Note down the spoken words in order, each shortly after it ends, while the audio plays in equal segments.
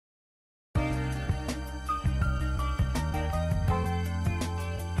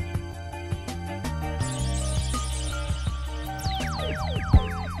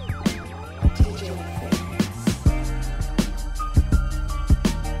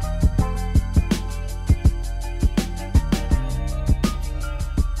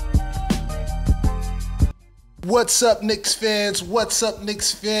What's up, Knicks fans? What's up,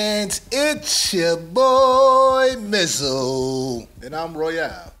 Knicks fans? It's your boy, Mizzle. And I'm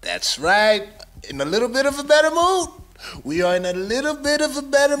Royale. That's right. In a little bit of a better mood. We are in a little bit of a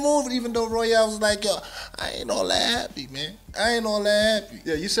better mood, even though Royale was like, yo, I ain't all that happy, man. I ain't all that happy.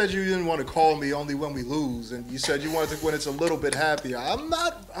 Yeah, you said you didn't want to call me only when we lose, and you said you wanted to when it's a little bit happier.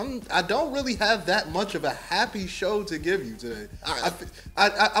 I don't really have that much of a happy show to give you today.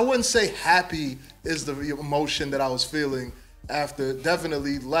 I wouldn't say happy is the emotion that I was feeling after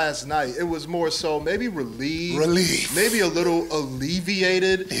definitely last night. It was more so maybe relief. Maybe a little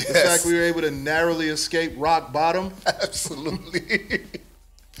alleviated. Yes. The fact we were able to narrowly escape rock bottom. Absolutely.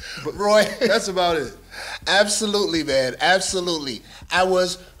 But Roy, that's about it. Absolutely, man. Absolutely. I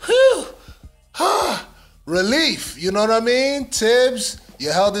was, relief. You know what I mean? Tibbs,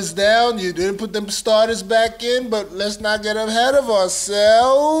 you held us down. You didn't put them starters back in, but let's not get ahead of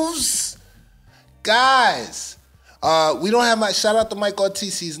ourselves. Guys, we don't have my shout out to Mike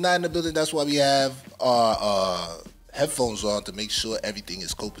Ortiz. He's not in the building. That's why we have our headphones on to make sure everything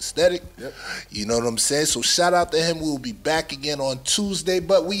is copacetic. Yep. You know what I'm saying? So shout out to him. We will be back again on Tuesday.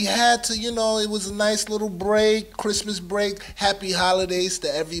 But we had to, it was a nice little break, Christmas break. Happy holidays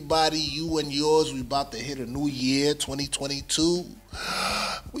to everybody, you and yours. We about to hit a new year, 2022.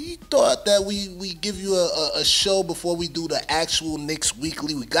 We thought that we give you a show before we do the actual Knicks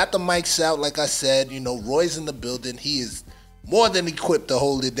Weekly. We got the mics out, like I said. Roy's in the building. He is more than equipped to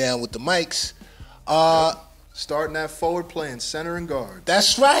hold it down with the mics. Starting that forward, playing center and guard.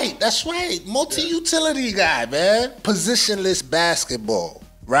 That's right. Multi-utility guy, man. Positionless basketball,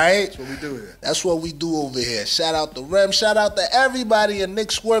 right? That's what we do here. That's what we do over here. Shout out to Rem. Shout out to everybody in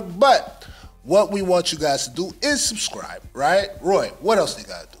Knickswork. But what we want you guys to do is subscribe, right? Roy, what else they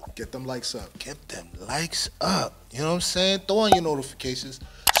got to do? Get them likes up. Get them likes up. You know what I'm saying? Throw on your notifications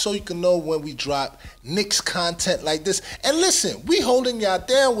so you can know when we drop Knicks content like this. And listen, we holding y'all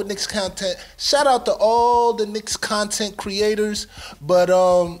down with Knicks content. Shout out to all the Knicks content creators. But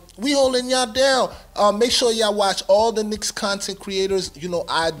we holding y'all down. Make sure y'all watch all the Knicks content creators.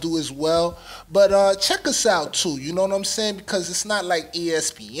 I do as well. But check us out too. You know what I'm saying? Because it's not like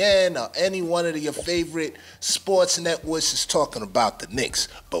ESPN or any one of your favorite sports networks is talking about the Knicks.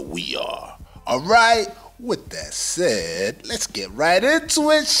 But we are. All right? With that said, let's get right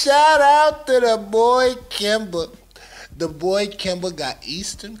into it. Shout out to the boy Kemba. The boy Kemba got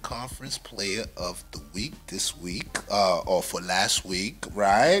Eastern Conference Player of the Week this week, or for last week,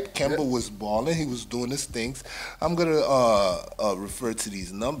 right? Kemba was balling. He was doing his things. I'm going to refer to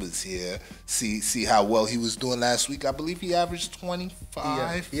these numbers here, see how well he was doing last week. I believe he averaged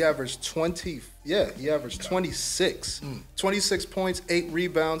 25. He averaged 20. Yeah, he averaged 26. 26 points, 8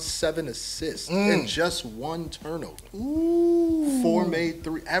 rebounds, 7 assists, and just 1 turnover. Ooh.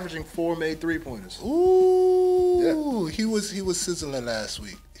 Averaging 4 made three-pointers. Ooh. Yeah. He was sizzling last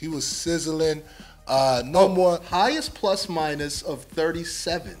week. He was sizzling. More. Highest plus minus of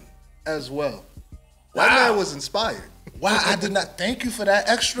 37 as well. Wow. That man was inspired. Wow, I did not. Thank you for that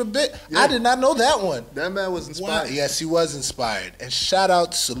extra bit. Yeah. I did not know that one. That man was inspired. Wow. Yes, he was inspired. And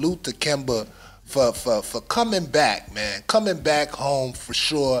salute to Kemba for coming back, man. Coming back home for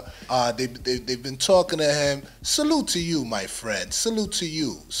sure. They've been talking to him. Salute to you, my friend. Salute to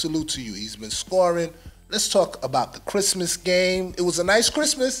you. He's been scoring. Let's talk about the Christmas game. It was a nice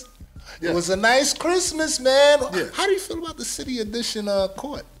Christmas. Yeah. It was a nice Christmas, man. Yeah. How do you feel about the City Edition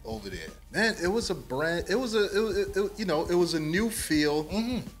court over there? Man, it was a new feel.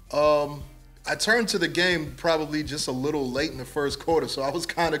 Mm-hmm. I turned to the game probably just a little late in the first quarter, so I was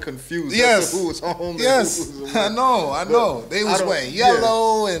kind of confused as to who was home. Yes, and who was away. I know. They was wearing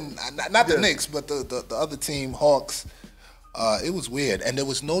yellow and not the Knicks, but the other team, Hawks. It was weird, and there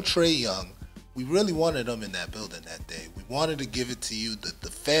was no Trae Young. We really wanted them in that building that day. We wanted to give it to you.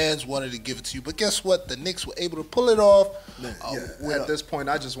 The fans wanted to give it to you. But guess what? The Knicks were able to pull it off. At this point,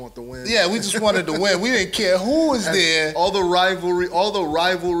 I just want the win. Yeah, we just wanted to win. We didn't care who was there. All the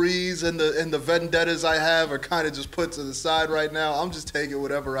rivalries and the vendettas I have are kind of just put to the side right now. I'm just taking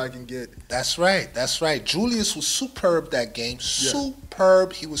whatever I can get. That's right. Julius was superb that game.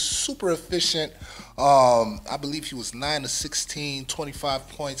 Superb. He was super efficient. I believe he was 9 of 16, 25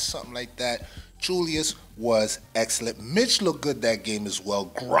 points, something like that. Julius was excellent. Mitch looked good that game as well.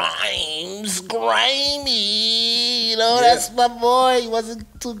 Grimy. That's my boy. He wasn't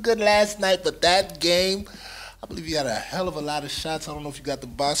too good last night, but that game, I believe he had a hell of a lot of shots. I don't know if you got the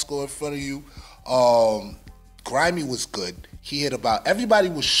box score in front of you. Grimy was good. He hit everybody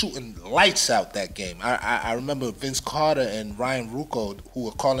was shooting lights out that game. I remember Vince Carter and Ryan Rucco, who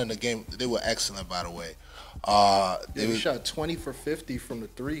were calling the game. They were excellent, by the way. They shot 20 for 50 from the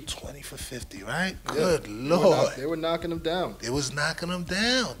three. 20 for 50, right? Good Lord. They were knocking them down. They was knocking them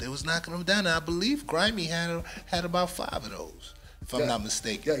down. And I believe Grimy had about 5 of those, if I'm not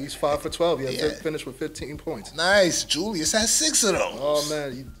mistaken. Yeah, he's 5 for 12. He finished with 15 points. Nice. Julius had 6 of those. Oh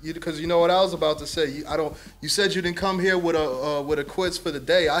man, because you know what I was about to say. You said you didn't come here with a quiz for the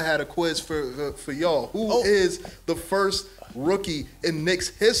day. I had a quiz for y'all. Who is the first rookie in Knicks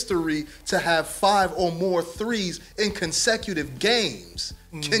history to have 5 or more threes in consecutive games?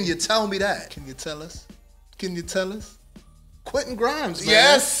 Can you tell me that? Can you tell us? Quentin Grimes, man.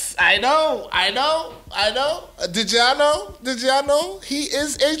 Yes, I know. Did y'all know? He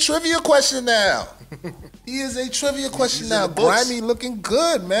is a trivia question now. Grimy looking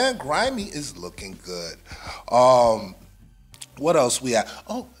good, man. Grimy is looking good. What else we had?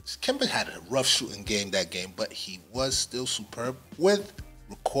 Oh, Kemba had a rough shooting game that game, but he was still superb with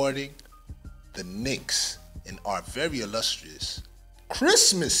recording the Knicks in our very illustrious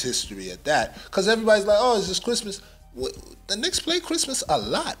Christmas history at that. Because everybody's like, oh, is this Christmas? The Knicks play Christmas a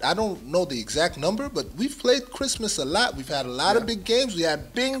lot. I don't know the exact number, but we've played Christmas a lot. We've had a lot of big games. We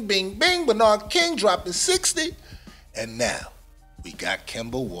had Bing, Bing, Bing, Bernard King dropping 60. And now we got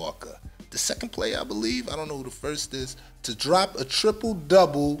Kemba Walker, the second player, I believe, I don't know who the first is, to drop a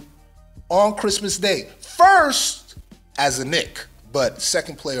triple-double on Christmas Day. First as a Knick, but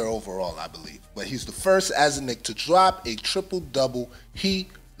second player overall, I believe. But he's the first as a Knick to drop a triple-double. He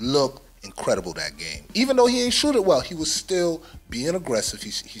looked incredible that game. Even though he ain't shoot it well, he was still being aggressive.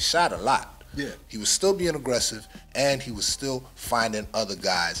 He shot a lot. Yeah. He was still being aggressive, and he was still finding other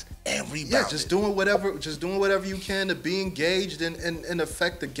guys and rebounding. Yeah, just doing whatever you can to be engaged and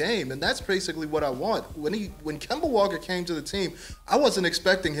affect the game. And that's basically what I want. When Kemba Walker came to the team, I wasn't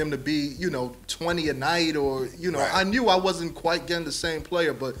expecting him to be, 20 a night or, Right. I knew I wasn't quite getting the same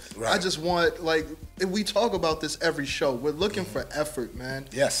player, but Right. I just want, we talk about this every show. We're looking for effort, man.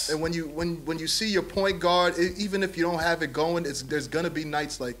 Yes. And when you see your point guard, even if you don't have it going, there's gonna be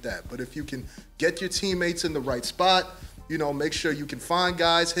nights like that. But if you can get your teammates in the right spot, make sure you can find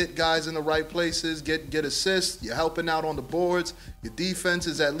guys, hit guys in the right places, get assists, you're helping out on the boards, your defense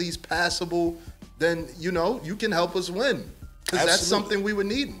is at least passable, then you can help us win. Because that's something we were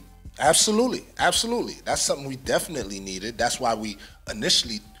needing. Absolutely. That's something we definitely needed. That's why we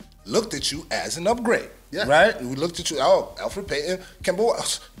initially looked at you as an upgrade. Yeah. Right? We looked at you, Alfred Payton, Kemba Walker,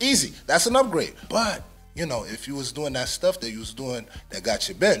 easy. That's an upgrade. But, if you was doing that stuff that you was doing that got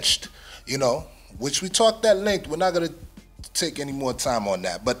you benched, which we talked at length, we're not going to take any more time on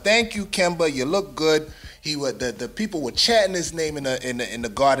that. But thank you, Kemba. You look good. The people were chanting his name in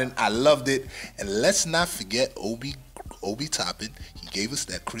the garden. I loved it. And let's not forget Obi Toppin. He gave us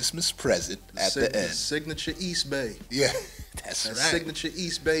that Christmas present at the end. Signature East Bay. Yeah, that's right. Signature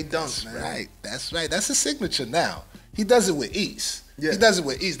East Bay dunk, That's man. right. That's right. That's a signature now. He does it with ease. Yeah. He does it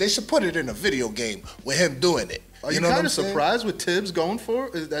with ease. They should put it in a video game with him doing it. Are you kind of surprised with Tibbs going for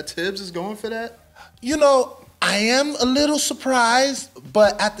it? Is that Tibbs is going for that? I am a little surprised,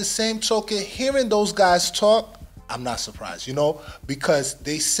 but at the same token, hearing those guys talk, I'm not surprised, because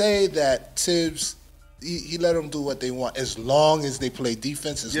they say that Tibbs, he let them do what they want as long as they play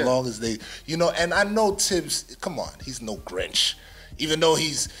defense, as long as they, and I know Tibbs, come on, he's no Grinch. Even though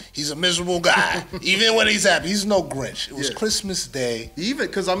he's a miserable guy, even when he's happy, he's no Grinch. It was Christmas Day. He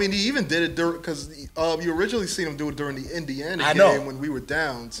even did it because you originally seen him do it during the Indiana game when we were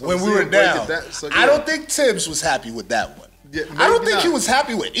down. So when we were down. I don't think Tibbs was happy with that one. Yeah, I don't think he was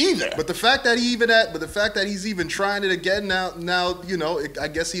happy with either. But the fact that he's even trying it again now, I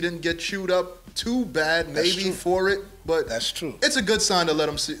guess he didn't get chewed up too bad, maybe for it. But that's true. It's a good sign to let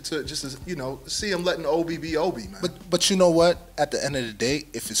him see him letting Obi be Obi, man. But you know what? At the end of the day,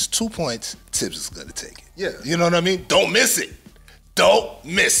 if it's 2 points, Tibbs is gonna take it. Yeah. You know what I mean? Don't miss it. Don't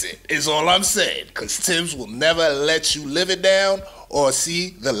miss it is all I'm saying. Because Tibbs will never let you live it down or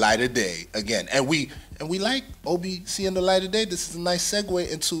see the light of day again. And we like Obi seeing the light of day. This is a nice segue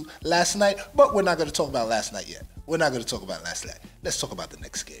into last night, but we're not going to talk about last night yet. We're not going to talk about last night. Let's talk about the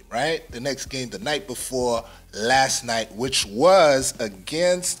next game, right? The next game, the night before last night, which was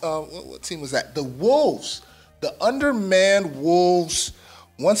against, what team was that? The Wolves. The undermanned Wolves.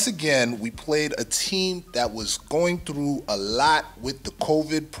 Once again, we played a team that was going through a lot with the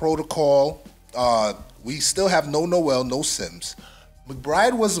COVID protocol. We still have no Noel, no Sims.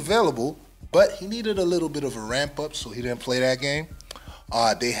 McBride was available, but he needed a little bit of a ramp up, so he didn't play that game.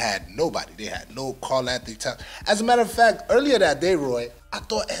 They had nobody. They had no Carl Anthony Towns. As a matter of fact, earlier that day, Roy, I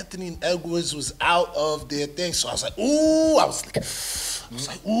thought Anthony Edwards was out of their thing. So I was like, ooh,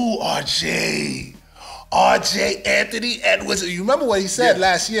 RJ, Anthony Edwards. You remember what he said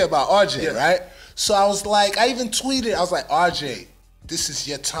last year about RJ, right? So I was like, I even tweeted, I was like, RJ, this is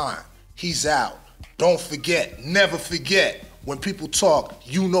your time. He's out. Don't forget, never forget, when people talk,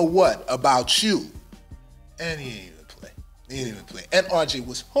 you know what, about you. And he didn't even play. He didn't even play. And RJ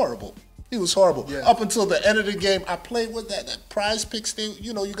was horrible. He was horrible. Yeah. Up until the end of the game, I played with that prize picks thing.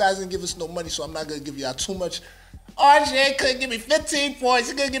 You know, you guys didn't give us no money, so I'm not going to give y'all too much. RJ couldn't give me 15 points.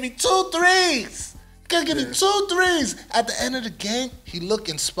 He couldn't give me 2 threes. He couldn't give me 2 threes. At the end of the game, he looked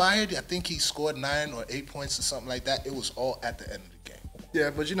inspired. I think he scored 9 or 8 points or something like that. It was all at the end of the game. Yeah,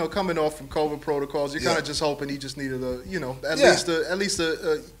 but you know, coming off from COVID protocols, you're kind of just hoping he just needed at least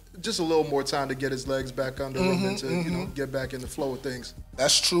just a little more time to get his legs back under him and to get back in the flow of things.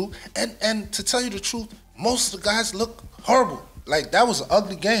 That's true. And to tell you the truth, most of the guys look horrible. Like, that was an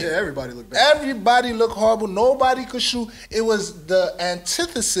ugly game. Yeah, everybody looked bad. Everybody looked horrible. Nobody could shoot. It was the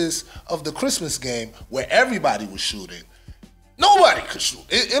antithesis of the Christmas game where everybody was shooting. Nobody could shoot.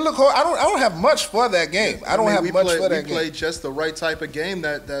 It looked horrible. I don't have much for that game. I don't have much for that game. We played just the right type of game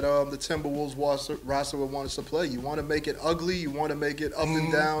that the Timberwolves roster would want us to play. You want to make it ugly. You want to make it up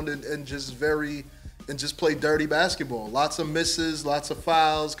and down and just play dirty basketball. Lots of misses, lots of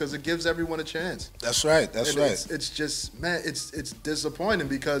fouls, because it gives everyone a chance. That's right. That's right. It's just, man, it's disappointing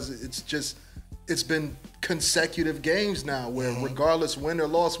because it's been consecutive games now where regardless win or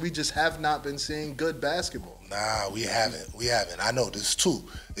loss, we just have not been seeing good basketball. Nah, we haven't. I know, there's two.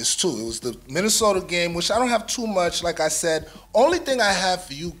 It's two. It was the Minnesota game, which I don't have too much, like I said. Only thing I have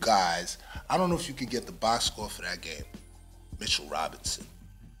for you guys, I don't know if you could get the box score for that game. Mitchell Robinson.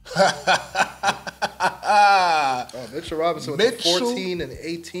 Mitchell Robinson with 14 and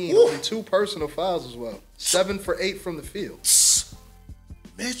 18, only 2 personal fouls as well. 7 for 8 from the field.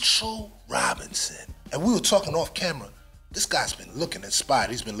 Mitchell Robinson. And we were talking off camera. This guy's been looking inspired.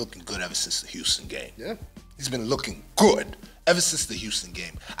 He's been looking good ever since the Houston game. Yeah. He's been looking good ever since the Houston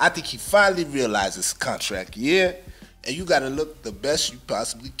game. I think he finally realized it's a contract year, and you got to look the best you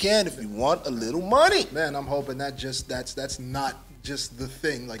possibly can if you want a little money. Man, I'm hoping that's not just the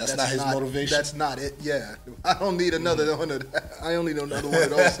thing. Like that's not his motivation. That's not it. Yeah, I don't need another one. I don't need another one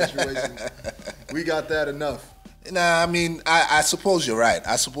of those situations. We got that enough. Nah, I mean, I suppose you're right.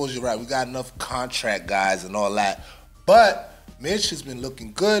 We got enough contract guys and all that. But Mitch has been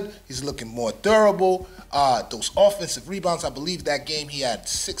looking good. He's looking more durable. Those offensive rebounds, I believe that game he had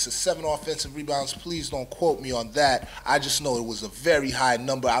 6 or 7 offensive rebounds. Please don't quote me on that. I just know it was a very high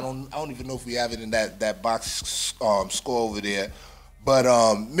number. I don't even know if we have it in that box score over there. But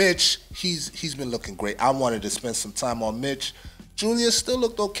Mitch, he's been looking great. I wanted to spend some time on Mitch. Julius still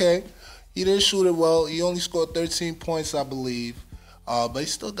looked okay. He didn't shoot it well. He only scored 13 points, I believe. But he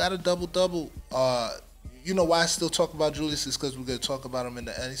still got a double-double. You know why I still talk about Julius is because we're going to talk about him in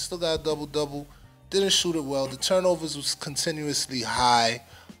the end. He still got a double-double. Didn't shoot it well. The turnovers was continuously high.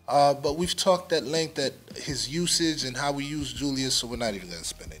 But we've talked at length at his usage and how we use Julius, so we're not even going to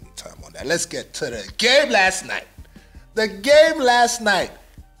spend any time on that. Let's get to the game last night. The game last night.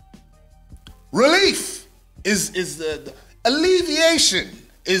 Relief is the alleviation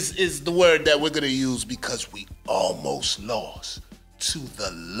is the word that we're going to use because we almost lost to the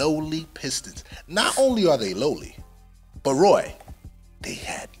lowly Pistons. Not only are they lowly, but Roy, they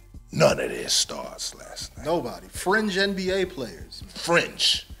had none of their stars last night. Nobody. Fringe NBA players.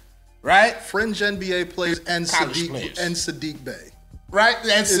 Fringe, right? Fringe NBA players and Sadiq Bey. Right?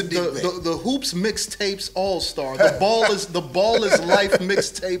 And Sadiq Bey. The Hoops Mixtapes All-Star. The Ball is Life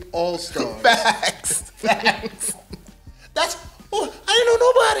Mixtape All-Star. Facts. That's I didn't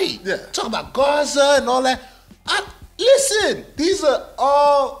know nobody. Yeah. Talking about Garza and all that. Listen, these are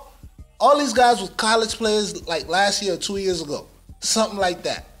all these guys were college players like last year or 2 years ago. Something like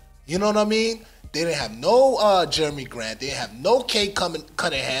that. You know what I mean? They didn't have no Jeremy Grant. They didn't have no Cade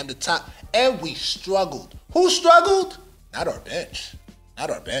Cunningham, the top. And we struggled. Who struggled? Not our bench.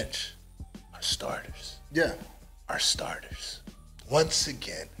 Our starters. Yeah. Our starters. Once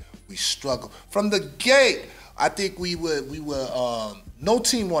again, we struggled. From the gate, I think we were no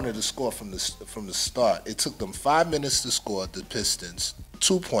team wanted to score from the start. It took them 5 minutes to score, the Pistons,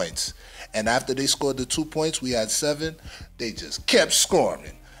 2 points. And after they scored the 2 points, we had 7. They just kept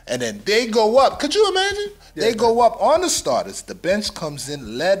scoring. And then they go up. Could you imagine? Yeah, they go up on the starters. The bench comes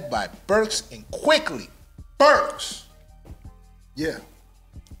in led by Burks and quickly. Burks. Yeah.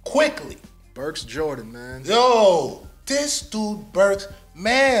 Quickly. Burks Jordan, man. Yo, this dude Burks,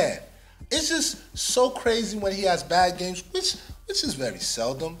 man. It's just so crazy when he has bad games, which is very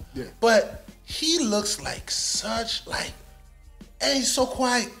seldom. Yeah. But he looks like such and he's so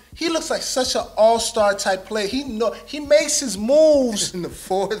quiet. He looks like such an all-star type player. He makes his moves. In the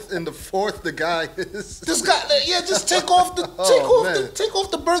fourth, the guy is this guy. Yeah, just take off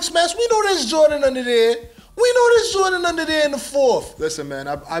the Burks mask. We know there's Jordan under there. In the fourth. Listen, man,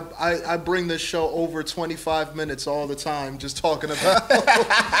 I bring this show over 25 minutes all the time, just talking about,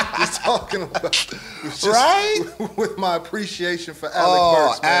 right? With my appreciation for Alec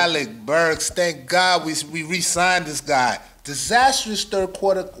Burks. Man. Alec Burks, thank God we re-signed this guy. Disastrous third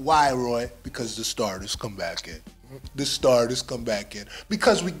quarter. Why, Roy? Because the starters come back in.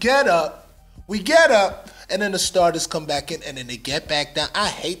 Because we get up, and then the starters come back in, and then they get back down. I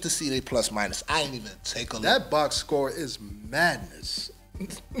hate to see they plus minus. I ain't even take a look. That box score is madness.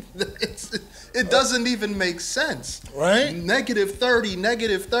 It doesn't even make sense. Right? -30,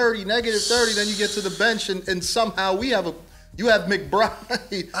 -30. Then you get to the bench, and somehow you have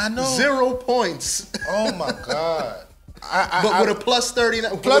McBride. I know. 0 points. Oh, my God. With a plus 30,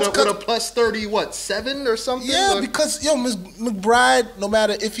 with a plus 30, what, 7 or something? Yeah, because McBride, no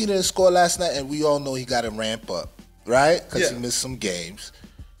matter if he didn't score last night, and we all know he got to ramp up, right? Because he missed some games.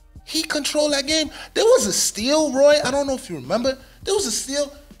 He controlled that game. There was a steal, Roy. I don't know if you remember. There was a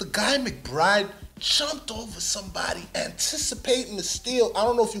steal. The guy McBride jumped over somebody, anticipating the steal. I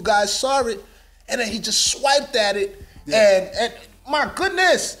don't know if you guys saw it, and then he just swiped at it, and my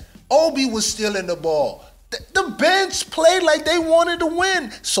goodness, Obi was stealing the ball. The bench played like they wanted to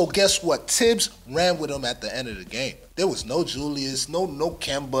win. So guess what? Tibbs ran with him at the end of the game. There was no Julius, no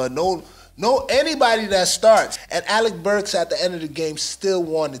Kemba, no anybody that starts. And Alec Burks at the end of the game still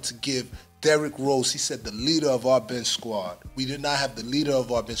wanted to give Derrick Rose, he said, the leader of our bench squad. We did not have the leader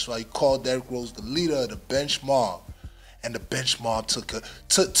of our bench squad. He called Derrick Rose the leader of the bench mob. And the bench mob took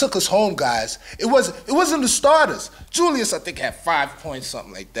us home, guys. It wasn't the starters. Julius, I think, had 5 points,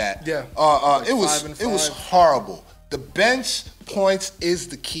 something like that. Yeah. It was horrible. The bench points is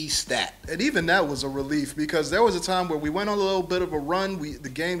the key stat. And even that was a relief, because there was a time where we went on a little bit of a run. The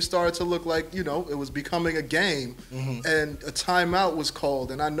game started to look like, it was becoming a game, and a timeout was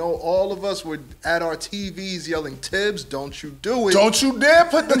called. And I know all of us were at our TVs yelling, "Tibbs, don't you do it. Don't you dare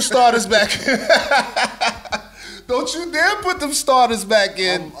put them starters back in." Don't you dare put them starters back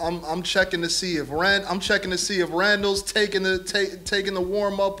in. I'm checking to see if Randall's taking the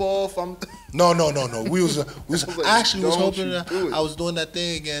warm up off. No. I actually was hoping that I was doing that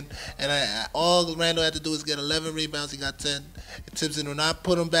thing again, and all Randall had to do was get 11 rebounds. He got 10. Tibbs in. When I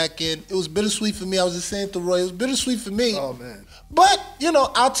put him back in, it was bittersweet for me. I was just saying to Roy, it was bittersweet for me. Oh man. But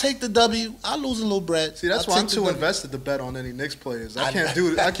I'll take the W. I'll lose a little bread. See, that's why I'm too invested to bet on any Knicks players. I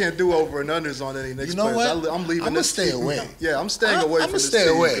can't do over and unders on any Knicks players. What? I'm leaving. I'm gonna stay away. Yeah, I'm staying away from this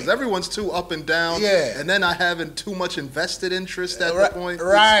team because everyone's too up and down. Yeah. And then I haven't too much invested interest at the point.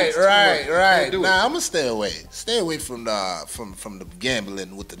 Right. Nah, I'm gonna stay away. Stay away from the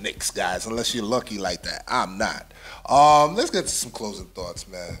gambling with the Knicks guys, unless you're lucky like that. I'm not. Let's get to some closing thoughts,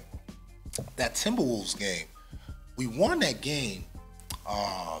 man. That Timberwolves game, we won that game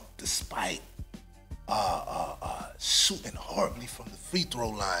despite shooting horribly from the free throw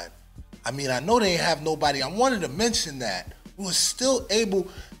line. I mean, I know they didn't have nobody. I wanted to mention that. We were still able.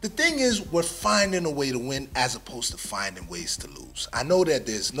 The thing is, we're finding a way to win as opposed to finding ways to lose. I know that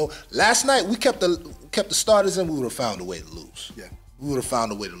there's no. Last night we kept the starters in. We would have found a way to lose. Yeah, we would have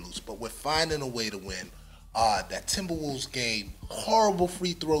found a way to lose. But we're finding a way to win. That Timberwolves game, horrible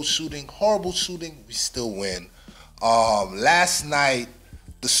free throw shooting, horrible shooting. We still win. Last night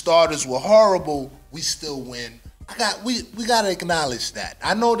the starters were horrible. We still win. We gotta acknowledge that.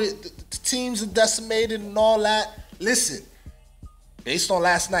 I know that the teams are decimated and all that. Listen. Based on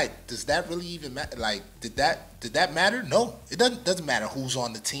last night, does that really even matter? Like, did that matter? No, it doesn't matter who's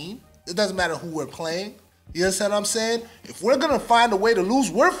on the team. It doesn't matter who we're playing. You understand what I'm saying? If we're gonna find a way to lose,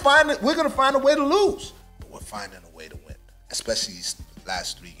 we're gonna find a way to lose. But we're finding a way to win, especially these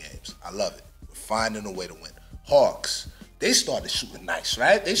last 3 games. I love it. We're finding a way to win. Hawks, they started shooting nice,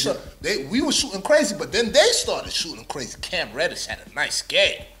 right? We were shooting crazy, but then they started shooting crazy. Cam Reddish had a nice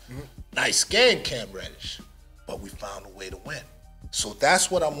game. Nice game, Cam Reddish. But we found a way to win. So that's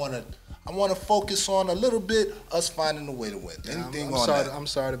what I want to focus on a little bit, us finding a way to win. Anything on that? I'm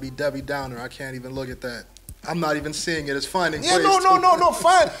sorry to be Debbie Downer. I can't even look at that. I'm not even seeing it as finding ways. Yeah, no,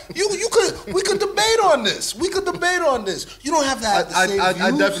 fine. We could debate on this. You don't have to have the same views.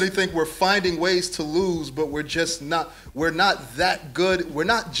 I definitely think we're finding ways to lose, but we're not that good. We're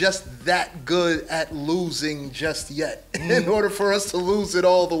not just that good at losing just yet in order for us to lose it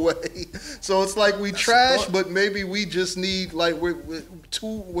all the way. So it's like we trash, but maybe we just need, like, we're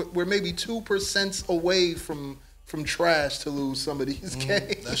maybe 2% away from from trash to lose some of these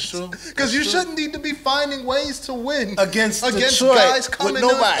games. That's true. Because you shouldn't need to be finding ways to win against Detroit guys coming with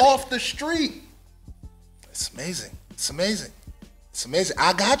nobody. off the street. It's amazing. It's amazing. It's amazing.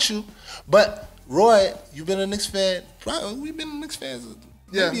 I got you. But, Roy, you've been a Knicks fan. We've been Knicks fans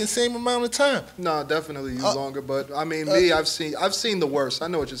maybe the same amount of time. No, definitely longer. But, I mean, I've seen the worst. I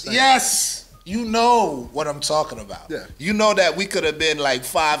know what you're saying. Yes. You know what I'm talking about. Yeah. You know that we could have been like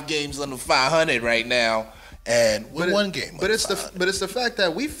 5 games under 500 right now, and we're 1 game. But it's the fact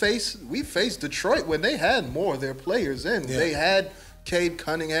that we faced Detroit when they had more of their players in. Yeah. They had Cade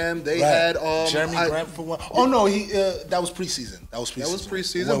Cunningham. They had Jeremy Grant for one. Oh no, that was preseason. That was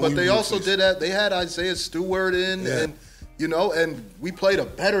preseason. But they also did that. They had Isaiah Stewart in, and and we played a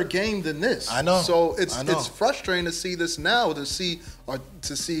better game than this. I know. So it's frustrating to see this now. To see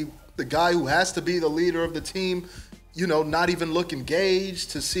the guy who has to be the leader of the team, not even look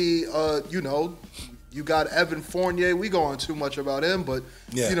engaged. To see, you got Evan Fournier. We go on too much about him, but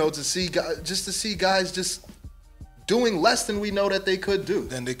to see guys just doing less than we know that they could do.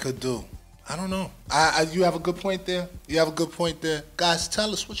 I don't know. You have a good point there. Guys,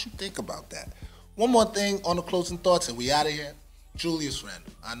 tell us what you think about that. One more thing on the closing thoughts, and we out of here. Julius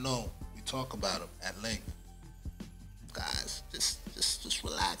Randle. I know we talk about him at length. Guys, just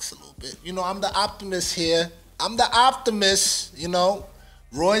relax a little bit. I'm the optimist here.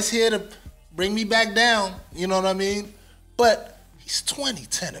 Roy's here to bring me back down. You know what I mean? But he's 20,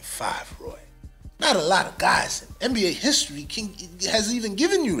 10, and 5, Roy. Not a lot of guys in NBA history has even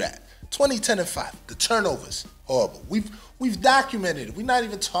given you that. 20, 10, and 5. The turnovers, horrible. We've documented it. We're not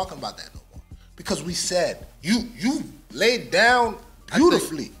even talking about that no more. Because we said, you laid down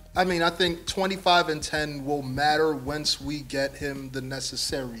beautifully. I think 25 and 10 will matter once we get him the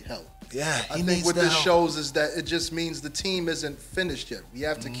necessary help. Yeah, I think what this shows is that it just means the team isn't finished yet. We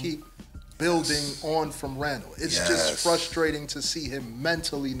have to keep building on from Randall. It's just frustrating to see him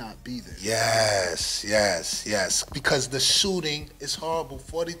mentally not be there. Yes. Because the shooting is horrible.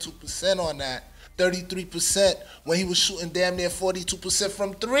 42% on that. 33% when he was shooting damn near 42%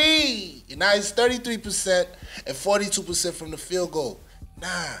 from 3. And now he's 33% and 42% from the field goal.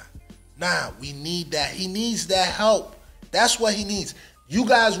 Nah, we need that. He needs that help. That's what he needs. You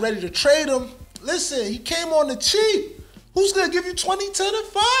guys ready to trade him? Listen, he came on the cheap. Who's going to give you 20, 10, and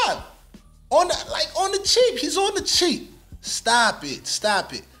 5? On the cheap. He's on the cheap. Stop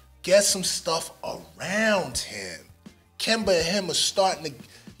it. Get some stuff around him. Kemba and him are starting to,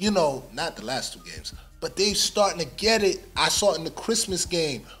 not the last 2 games, but they're starting to get it. I saw it in the Christmas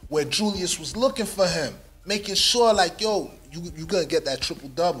game where Julius was looking for him, making sure you going to get that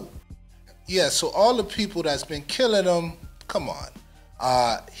triple-double. Yeah, so all the people that's been killing him, come on.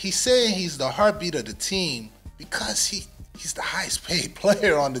 He's saying he's the heartbeat of the team because he's the highest paid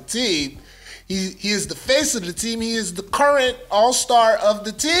player on the team. He is the face of the team. He is the current all-star of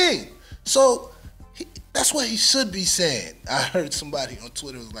the team. So that's what he should be saying. I heard somebody on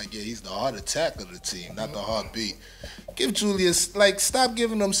Twitter was like, yeah, he's the heart attack of the team, not the heartbeat. Give Julius, stop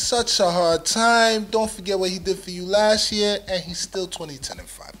giving him such a hard time. Don't forget what he did for you last year, and he's still 20, 10, and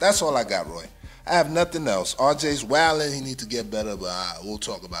 5. That's all I got, Roy. I have nothing else. RJ's wilding. He needs to get better, but we'll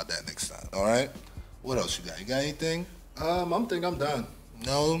talk about that next time, all right? What else you got? You got anything? I'm done.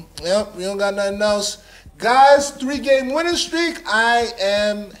 No? Yep, we don't got nothing else. Guys, 3-game winning streak. I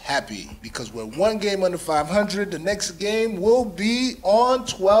am happy because we're 1 game under 500. The next game will be on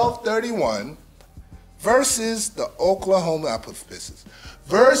 12/31 versus the Oklahoma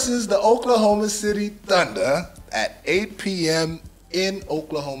City Thunder at 8 p.m. in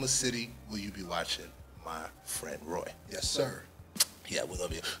Oklahoma City. Will you be watching, my friend Roy? Yes, sir. Yeah, we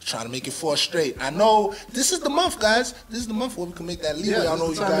love you. Trying to make it 4 straight. I know this is the month, guys. This is the month where we can make that leeway. I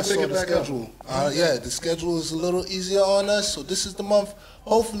know you guys saw the schedule. The schedule is a little easier on us, so this is the month.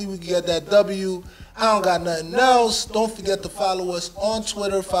 Hopefully we can get that W. I don't got nothing else. Don't forget to follow us on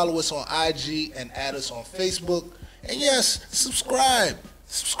Twitter, follow us on IG, and add us on Facebook. And yes, subscribe.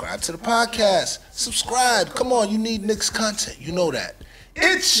 Subscribe to the podcast. Subscribe. Come on, you need Knicks content. You know that.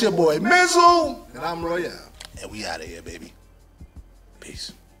 It's your boy Mizzle. And I'm Royale. And we out of here, baby.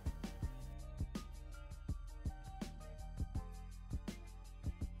 Peace.